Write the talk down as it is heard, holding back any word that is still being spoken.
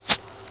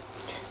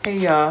Hey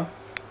y'all,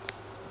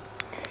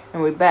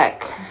 and we're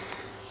back.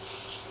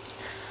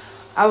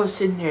 I was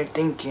sitting here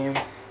thinking,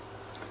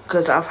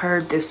 because I've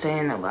heard this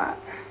saying a lot.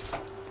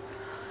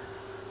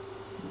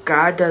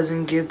 God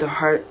doesn't give the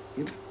heart.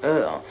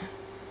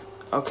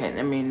 Okay,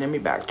 let me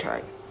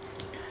backtrack.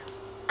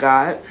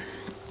 God,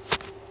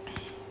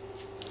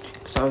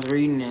 because I was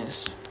reading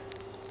this,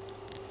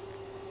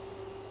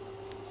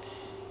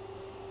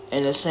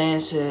 and the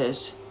saying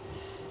says,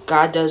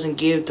 God doesn't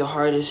give the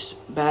hardest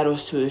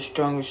battles to his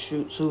strongest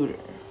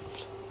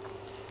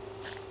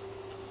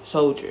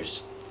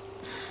soldiers.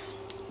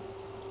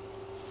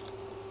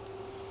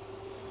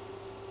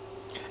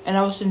 And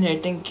I was sitting there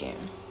thinking,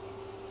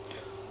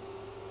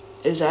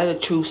 is that a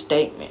true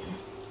statement?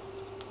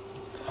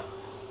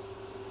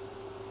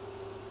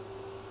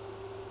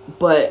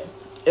 But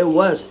it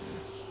wasn't.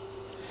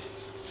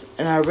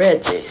 And I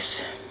read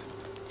this,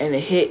 and it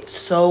hit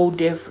so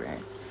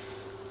different,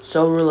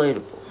 so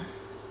relatable.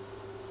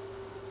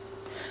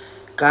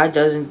 God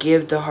doesn't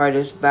give the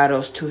hardest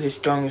battles to his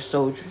strongest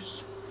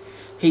soldiers.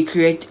 He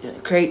creates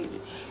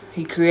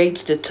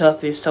the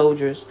toughest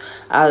soldiers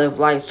out of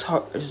life's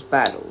hardest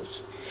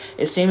battles.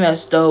 It seems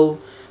as though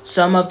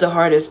some of the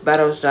hardest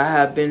battles I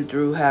have been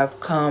through have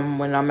come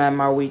when I'm at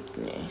my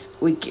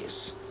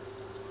weakest.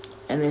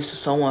 And this is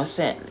someone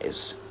saying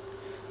this,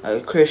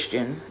 a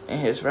Christian in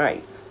his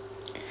right.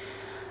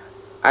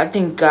 I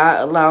think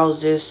God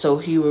allows this so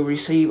he will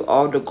receive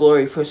all the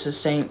glory for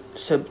sustaining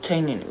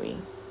me.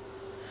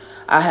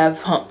 I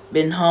have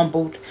been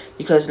humbled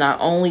because not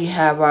only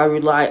have I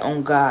relied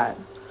on God,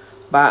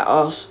 but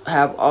I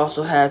have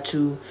also had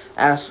to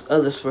ask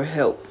others for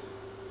help.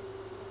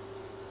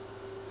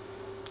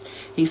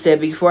 He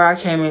said, before I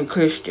became a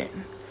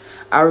Christian,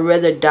 I would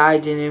rather die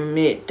than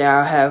admit that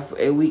I have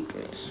a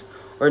weakness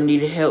or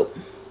needed help.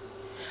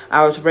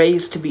 I was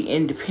raised to be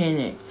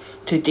independent,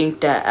 to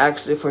think that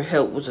asking for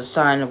help was a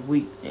sign of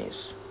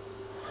weakness.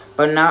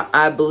 But now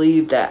I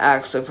believe that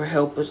asking for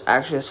help is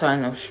actually a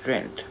sign of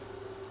strength.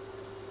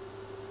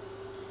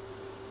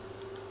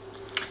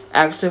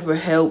 Asking for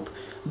help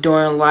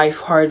during life's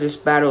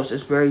hardest battles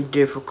is very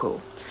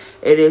difficult.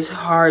 It is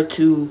hard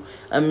to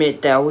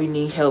admit that we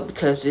need help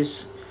because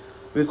this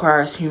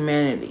requires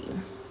humanity.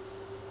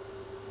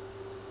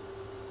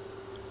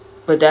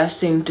 But that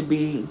seemed to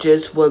be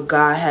just what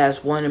God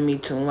has wanted me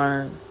to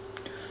learn.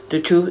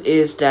 The truth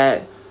is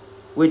that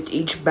with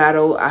each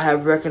battle, I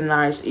have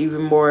recognized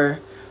even more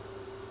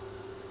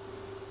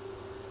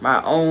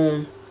my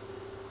own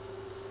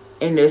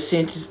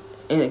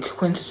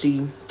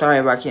inadequacy. Sorry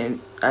if I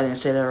didn't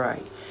say that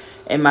right.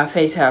 And my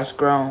faith has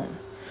grown.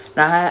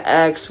 Now I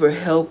ask for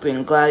help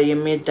and gladly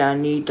admit that I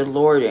need the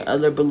Lord and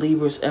other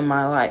believers in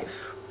my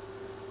life.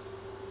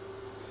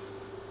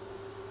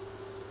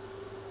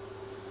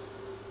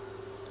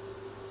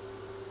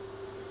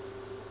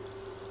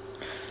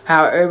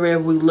 However,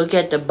 if we look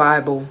at the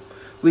Bible,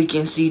 we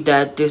can see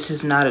that this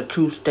is not a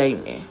true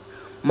statement.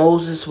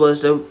 Moses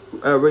was a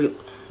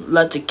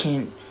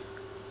reluctant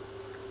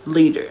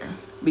leader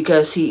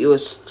because he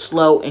was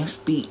slow in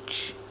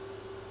speech.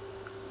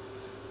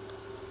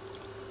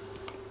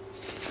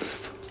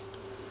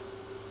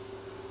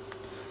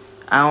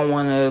 I don't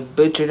want to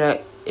butcher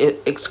that.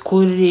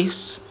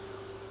 Exodus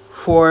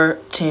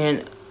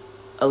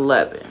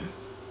 4:10-11.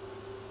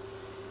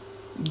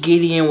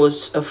 Gideon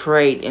was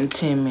afraid and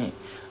timid.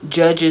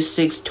 Judges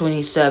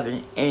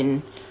 6:27.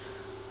 And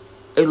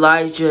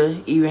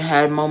Elijah even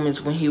had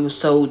moments when he was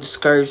so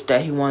discouraged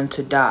that he wanted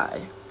to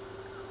die.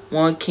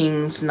 1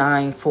 Kings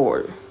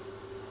 19:4.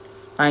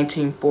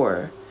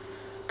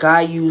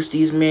 God used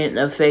these men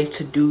of faith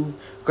to do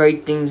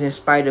great things in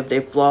spite of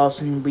their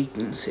flaws and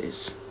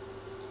weaknesses.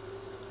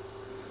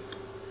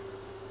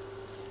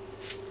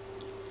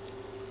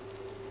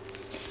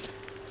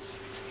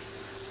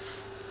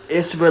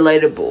 It's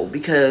relatable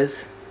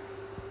because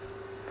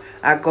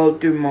I go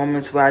through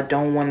moments where I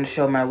don't want to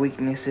show my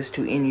weaknesses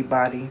to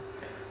anybody,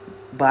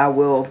 but I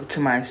will to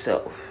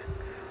myself.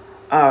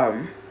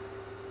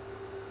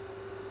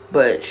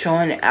 But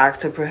showing an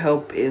act for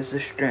help is a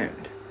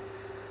strength.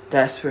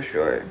 That's for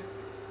sure.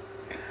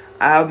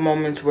 I have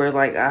moments where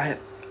I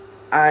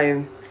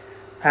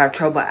have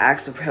trouble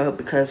asking for help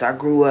because I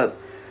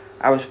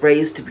was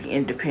raised to be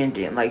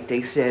independent, like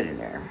they said in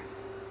there.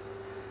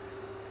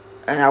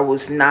 And I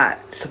was not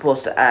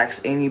supposed to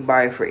ask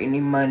anybody for any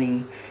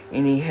money,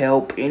 any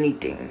help,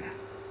 anything.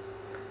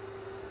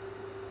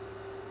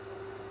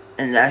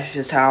 And that's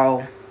just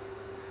how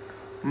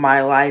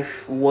my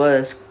life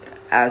was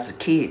as a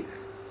kid.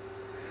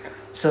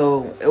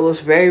 So it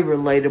was very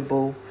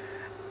relatable.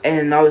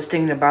 And I was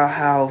thinking about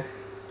how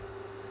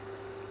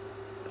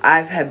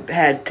I've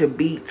had to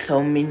beat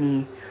so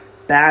many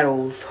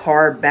battles,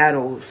 hard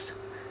battles,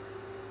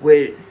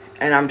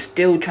 and I'm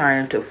still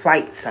trying to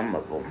fight some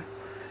of them.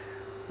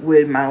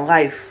 With my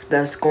life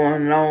that's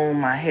going on,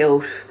 my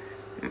health,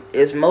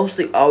 it's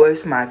mostly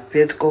always my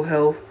physical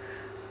health,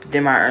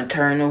 then my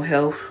internal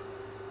health.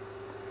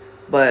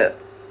 But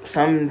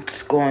your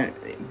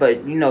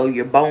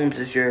bones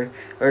is your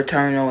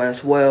internal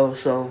as well.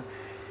 So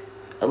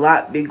a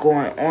lot be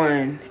going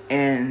on,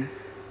 and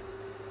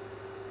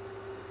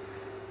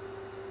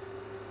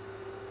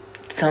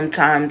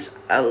sometimes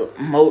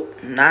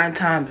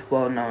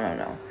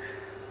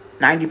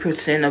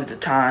 90% of the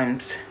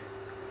times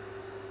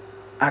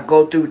I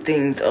go through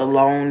things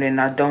alone and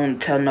I don't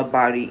tell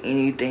nobody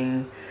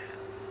anything,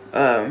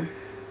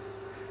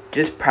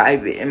 just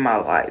private in my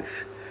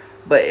life.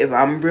 But if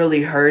I'm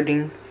really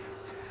hurting,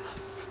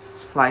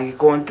 like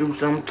going through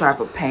some type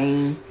of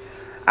pain,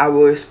 I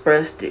will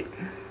express it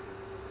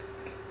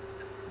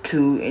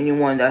to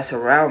anyone that's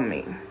around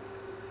me.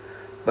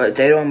 But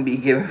they don't be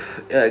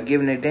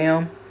giving a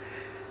damn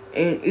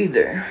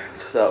either.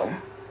 So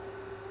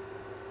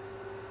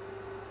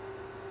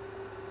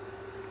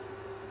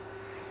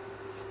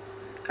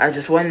I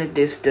just wanted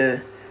this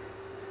to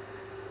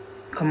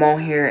come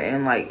on here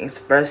and like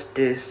express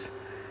this,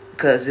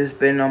 because it's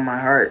been on my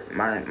heart,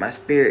 my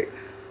spirit.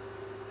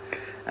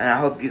 And I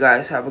hope you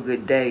guys have a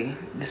good day.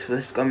 This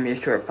was gonna be a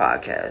short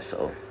podcast,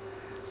 so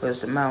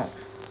where's the mount?